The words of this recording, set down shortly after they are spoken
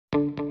This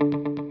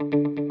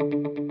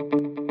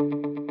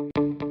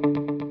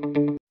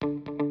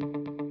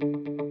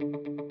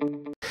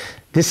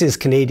is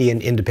Canadian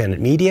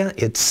Independent Media.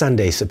 It's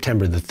Sunday,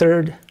 September the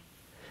 3rd.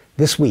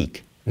 This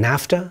week,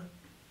 NAFTA,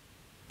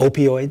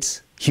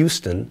 opioids,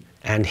 Houston,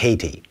 and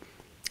Haiti.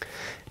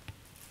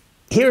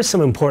 Here's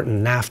some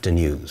important NAFTA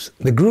news.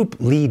 The group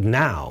Lead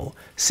Now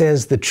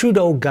says the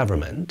Trudeau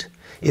government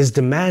is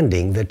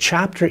demanding that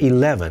Chapter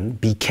 11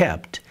 be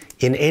kept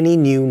in any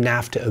new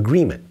NAFTA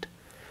agreement.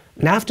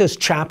 NAFTA's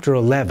Chapter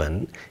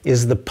 11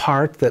 is the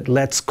part that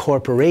lets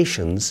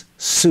corporations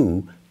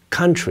sue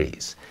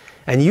countries.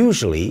 And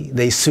usually,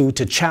 they sue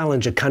to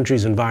challenge a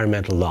country's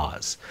environmental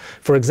laws.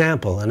 For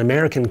example, an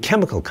American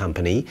chemical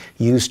company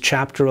used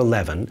Chapter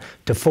 11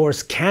 to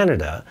force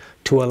Canada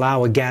to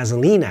allow a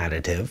gasoline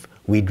additive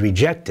we'd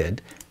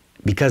rejected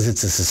because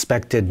it's a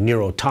suspected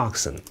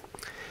neurotoxin.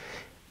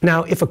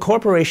 Now, if a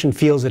corporation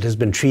feels it has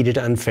been treated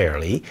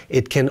unfairly,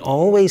 it can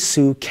always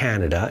sue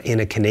Canada in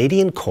a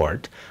Canadian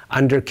court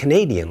under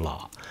Canadian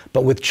law.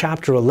 But with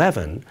Chapter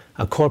 11,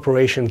 a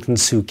corporation can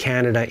sue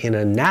Canada in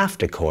a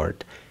NAFTA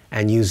court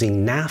and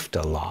using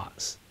NAFTA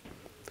laws.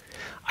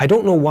 I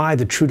don't know why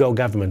the Trudeau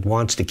government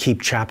wants to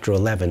keep Chapter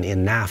 11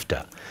 in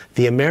NAFTA.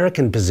 The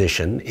American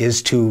position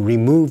is to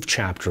remove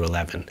Chapter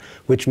 11,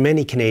 which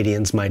many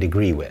Canadians might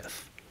agree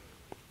with.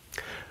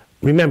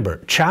 Remember,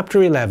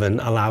 Chapter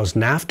 11 allows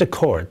NAFTA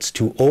courts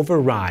to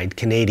override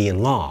Canadian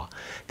law.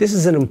 This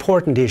is an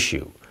important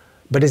issue.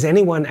 But is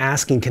anyone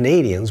asking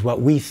Canadians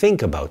what we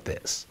think about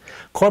this?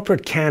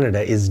 Corporate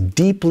Canada is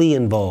deeply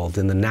involved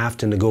in the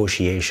NAFTA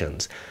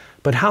negotiations.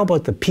 But how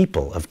about the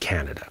people of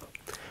Canada?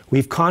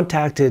 We've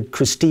contacted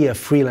Chrystia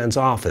Freeland's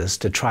office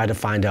to try to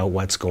find out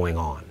what's going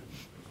on.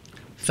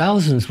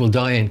 Thousands will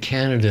die in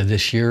Canada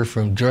this year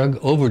from drug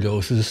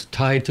overdoses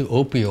tied to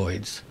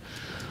opioids.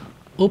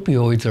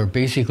 Opioids are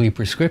basically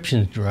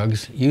prescription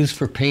drugs used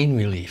for pain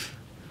relief.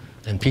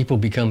 And people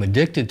become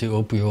addicted to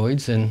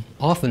opioids and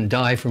often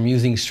die from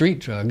using street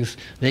drugs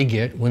they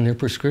get when their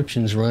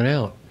prescriptions run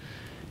out.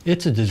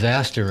 It's a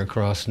disaster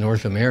across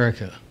North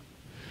America.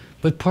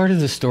 But part of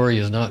the story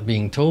is not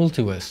being told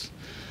to us.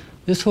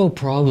 This whole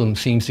problem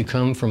seems to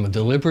come from a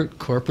deliberate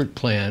corporate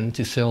plan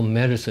to sell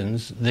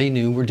medicines they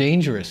knew were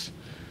dangerous.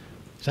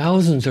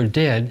 Thousands are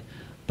dead,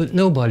 but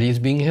nobody is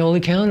being held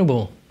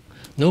accountable.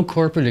 No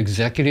corporate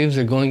executives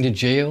are going to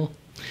jail.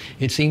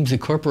 It seems the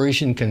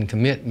corporation can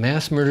commit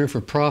mass murder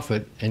for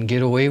profit and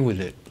get away with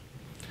it.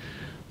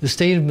 The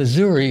state of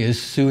Missouri is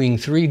suing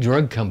 3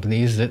 drug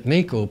companies that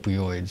make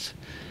opioids.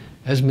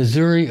 As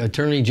Missouri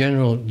Attorney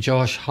General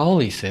Josh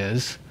Hawley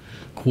says,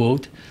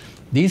 quote,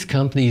 "These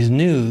companies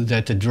knew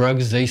that the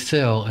drugs they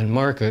sell and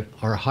market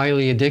are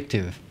highly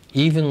addictive,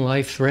 even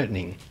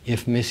life-threatening,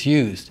 if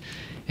misused,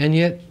 and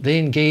yet they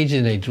engage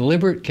in a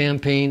deliberate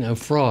campaign of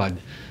fraud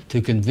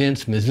to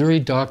convince Missouri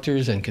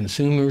doctors and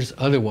consumers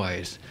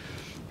otherwise.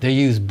 They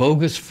use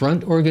bogus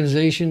front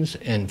organizations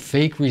and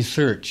fake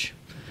research.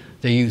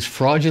 They use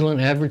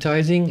fraudulent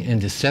advertising and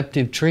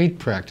deceptive trade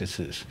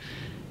practices.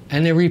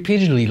 And they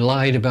repeatedly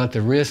lied about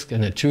the risk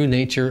and the true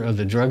nature of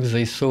the drugs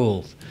they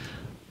sold.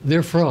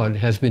 Their fraud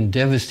has been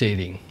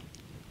devastating,"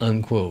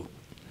 unquote.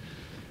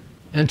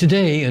 And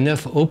today,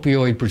 enough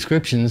opioid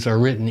prescriptions are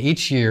written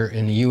each year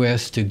in the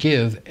U.S. to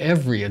give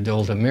every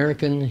adult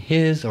American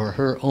his or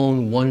her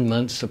own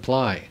 1-month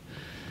supply.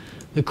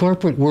 The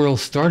corporate world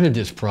started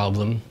this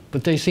problem,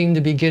 but they seem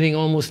to be getting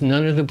almost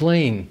none of the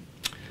blame,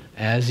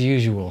 as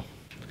usual.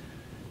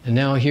 And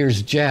now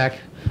here's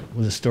Jack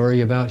with a story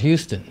about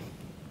Houston.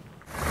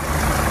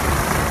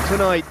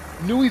 Tonight,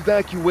 new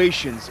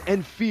evacuations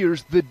and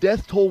fears the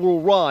death toll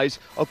will rise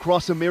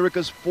across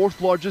America's 4th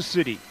largest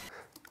city.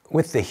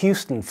 With the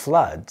Houston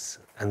floods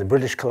and the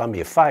British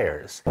Columbia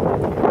fires,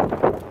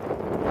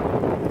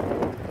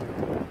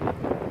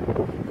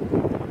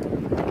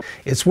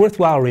 it's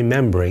worthwhile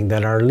remembering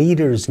that our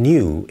leaders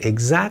knew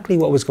exactly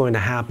what was going to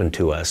happen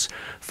to us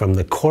from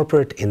the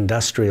corporate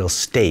industrial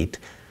state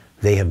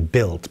they have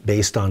built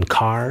based on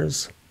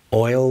cars,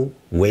 oil,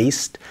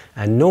 waste,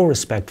 and no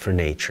respect for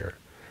nature.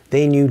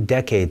 They knew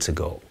decades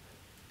ago.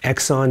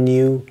 Exxon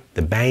knew,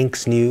 the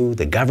banks knew,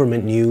 the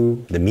government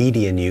knew, the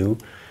media knew,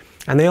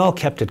 and they all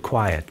kept it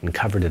quiet and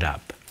covered it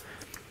up.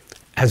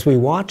 As we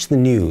watch the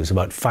news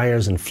about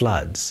fires and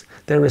floods,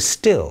 there is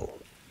still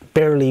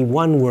barely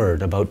one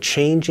word about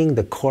changing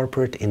the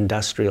corporate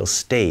industrial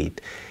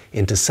state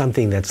into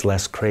something that's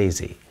less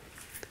crazy.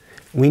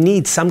 We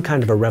need some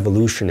kind of a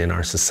revolution in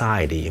our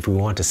society if we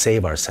want to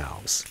save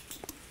ourselves.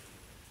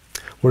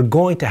 We're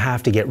going to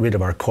have to get rid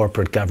of our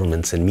corporate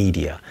governments and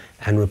media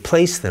and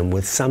replace them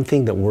with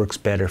something that works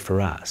better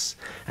for us.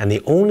 And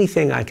the only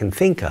thing I can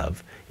think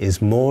of is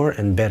more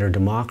and better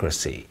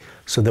democracy,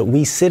 so that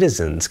we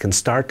citizens can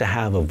start to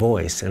have a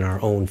voice in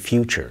our own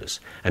futures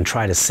and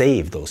try to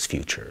save those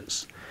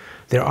futures.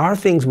 There are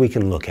things we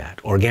can look at: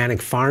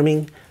 organic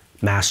farming,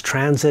 mass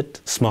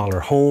transit, smaller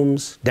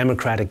homes,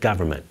 democratic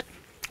government.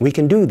 We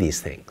can do these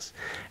things,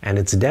 and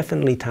it's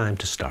definitely time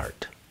to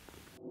start.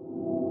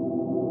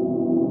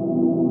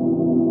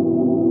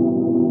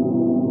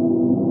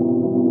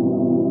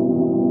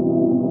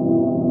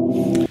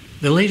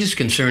 The latest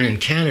concern in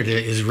Canada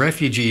is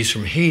refugees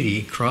from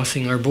Haiti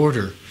crossing our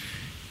border.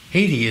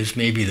 Haiti is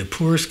maybe the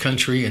poorest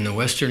country in the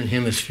Western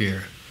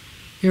Hemisphere.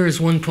 Here is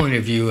one point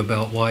of view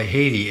about why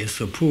Haiti is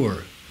so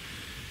poor.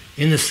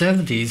 In the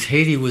 70s,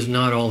 Haiti was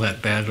not all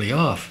that badly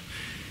off.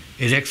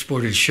 It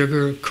exported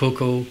sugar,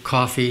 cocoa,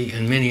 coffee,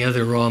 and many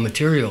other raw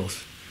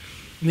materials.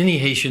 Many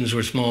Haitians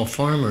were small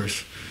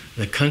farmers.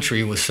 The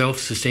country was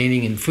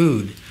self-sustaining in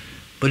food.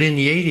 But in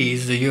the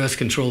 80s, the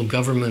US-controlled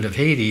government of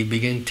Haiti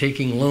began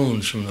taking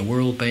loans from the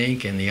World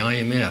Bank and the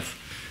IMF.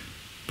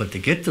 But to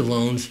get the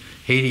loans,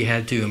 Haiti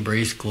had to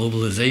embrace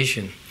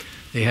globalization.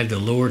 They had to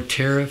lower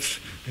tariffs,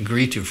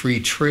 agree to free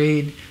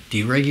trade,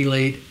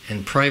 deregulate,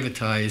 and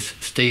privatize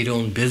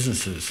state-owned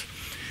businesses.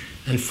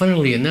 And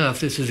funnily enough,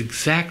 this is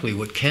exactly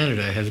what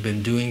Canada has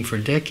been doing for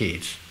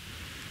decades.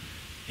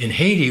 In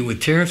Haiti, with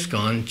tariffs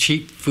gone,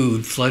 cheap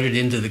food flooded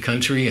into the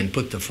country and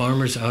put the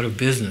farmers out of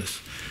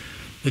business.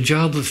 The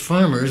jobless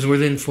farmers were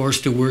then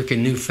forced to work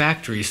in new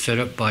factories set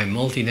up by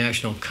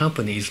multinational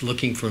companies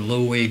looking for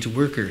low-wage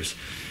workers.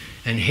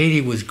 And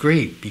Haiti was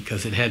great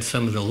because it had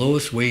some of the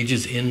lowest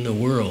wages in the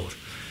world.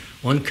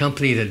 One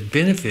company that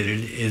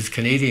benefited is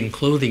Canadian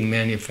clothing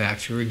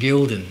manufacturer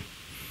Gildan.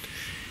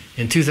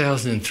 In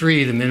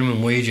 2003, the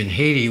minimum wage in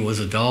Haiti was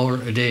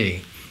 $1 a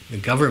day. The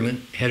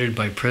government, headed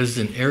by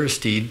President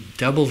Aristide,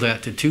 doubled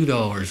that to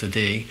 $2 a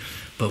day,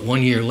 but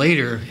 1 year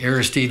later,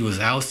 Aristide was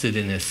ousted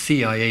in a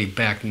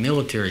CIA-backed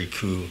military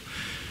coup.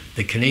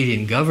 The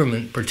Canadian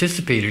government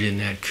participated in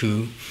that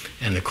coup,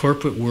 and the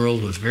corporate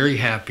world was very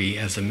happy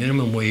as the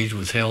minimum wage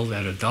was held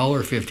at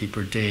 $1.50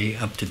 per day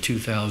up to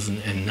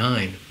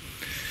 2009.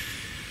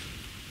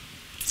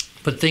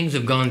 But things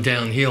have gone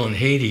downhill in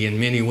Haiti in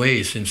many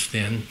ways since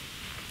then.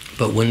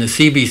 But when the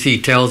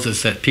CBC tells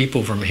us that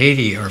people from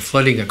Haiti are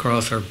flooding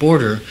across our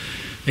border,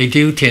 they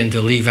do tend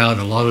to leave out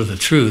a lot of the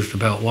truth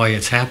about why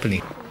it's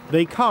happening.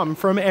 They come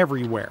from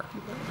everywhere.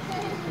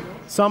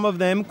 Some of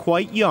them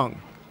quite young.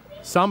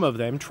 Some of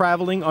them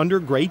traveling under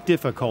great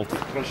difficulty.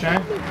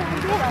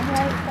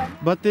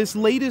 But this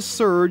latest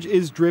surge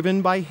is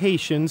driven by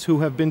Haitians who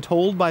have been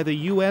told by the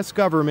U.S.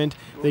 government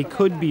they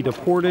could be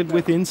deported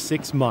within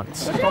 6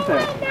 months.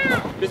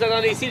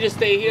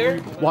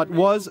 What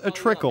was a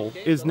trickle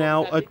is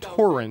now a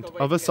torrent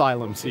of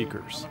asylum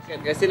seekers.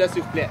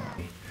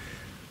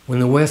 When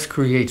the West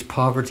creates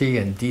poverty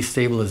and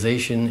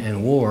destabilization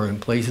and war in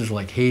places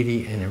like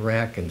Haiti and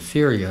Iraq and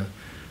Syria,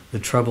 the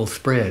trouble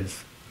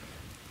spreads.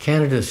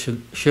 Canada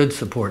should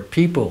support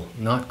people,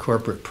 not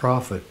corporate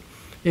profit.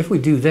 If we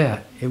do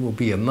that, it will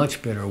be a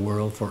much better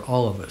world for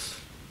all of us.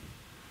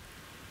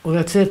 Well,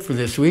 that's it for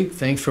this week.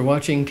 Thanks for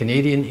watching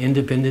Canadian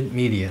Independent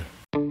Media.